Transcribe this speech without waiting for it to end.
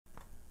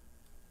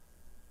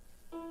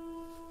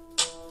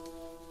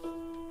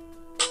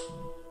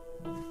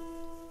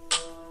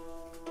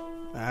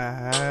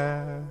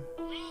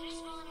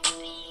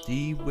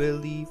D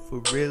Willie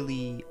for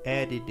really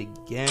at it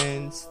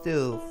again.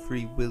 Still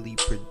Free Willie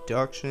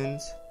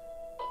Productions.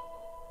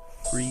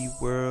 Free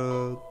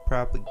world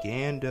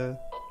propaganda.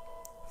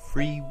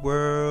 Free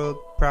world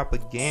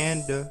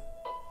propaganda.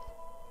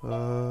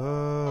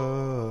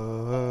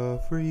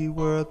 Free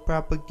world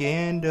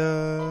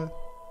propaganda.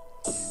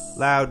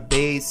 Loud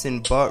bass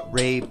and butt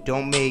rape,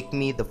 don't make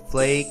me the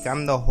flake.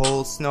 I'm the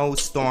whole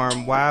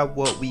snowstorm. Why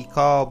what we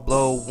call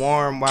blow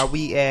warm? Why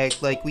we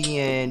act like we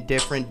in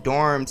different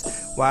dorms?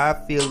 Why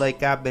I feel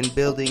like I've been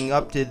building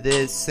up to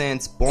this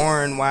since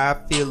born? Why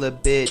I feel a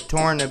bit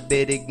torn, a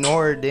bit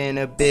ignored, and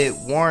a bit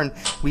worn.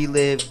 We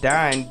live,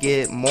 die, and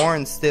get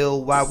mourned.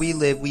 Still, while we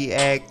live, we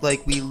act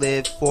like we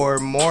live for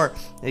more.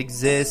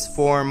 Exist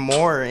for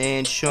more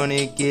and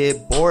shouldn't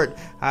get bored.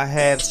 I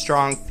have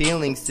strong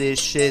feelings, this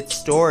shit's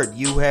stored.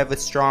 You have a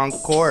strong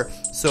core,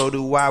 so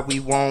do I. We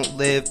won't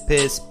live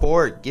piss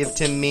poor. Give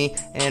to me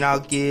and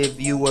I'll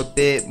give you a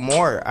bit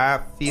more.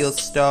 I feel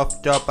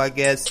stuffed up, I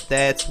guess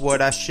that's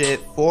what I shit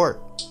for.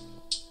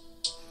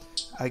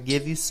 I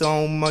give you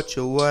so much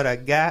of what I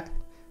got.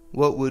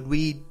 What would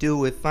we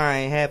do if I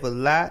ain't have a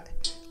lot?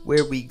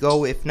 Where we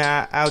go if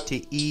not out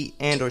to eat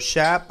and or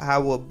shop?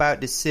 How about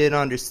to sit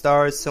under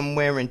stars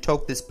somewhere and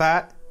toke this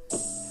pot?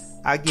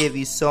 I give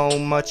you so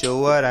much of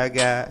what I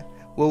got.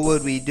 What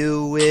would we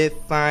do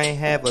if I ain't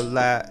have a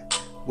lot?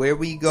 Where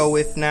we go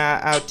if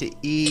not out to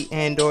eat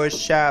and or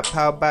shop?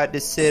 How about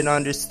to sit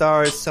under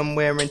stars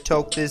somewhere and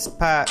toke this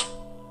pot?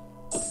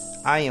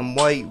 I am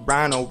white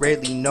rhino,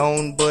 rarely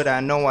known, but I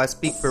know I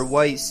speak for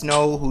white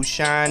snow, who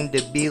shine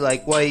to be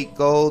like white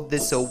gold.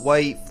 This a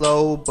white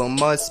flow, but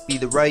must be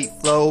the right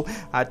flow.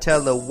 I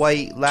tell a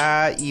white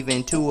lie,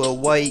 even to a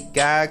white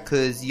guy,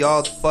 cause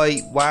y'all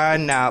fight, why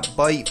not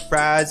bite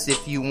fries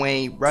if you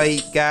ain't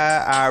right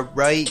guy? I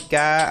right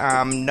guy,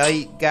 I'm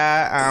night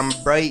guy, I'm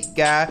bright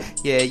guy.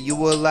 Yeah, you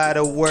a lot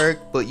of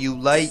work, but you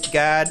like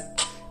God.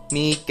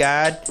 Me,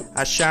 God,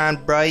 I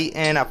shine bright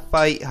and I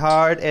fight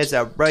hard as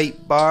I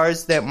write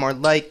bars that more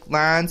like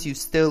lines. You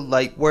still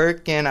like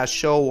work and I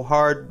show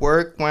hard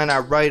work when I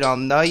write all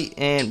night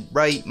and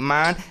write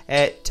mine.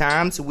 At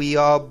times we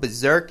all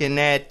berserk and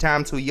at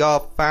times we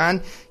all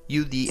fine.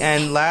 You the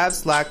end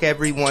lives, lock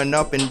everyone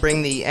up and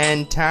bring the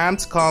end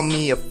times. Call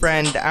me a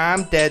friend,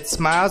 I'm dead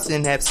smiles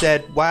and have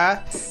said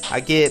why.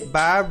 I get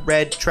by,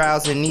 red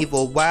trials and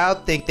evil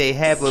wild, think they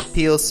have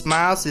appeal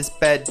smiles, it's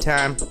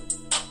bedtime.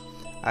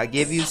 I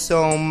give you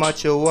so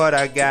much of what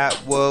I got.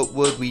 What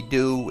would we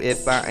do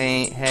if I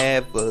ain't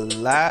have a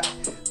lot?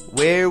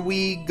 Where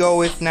we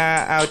go if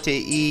not out to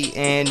eat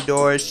and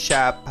or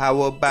shop?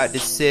 How about to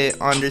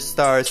sit under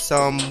stars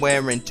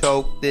somewhere and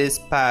toke this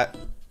pot?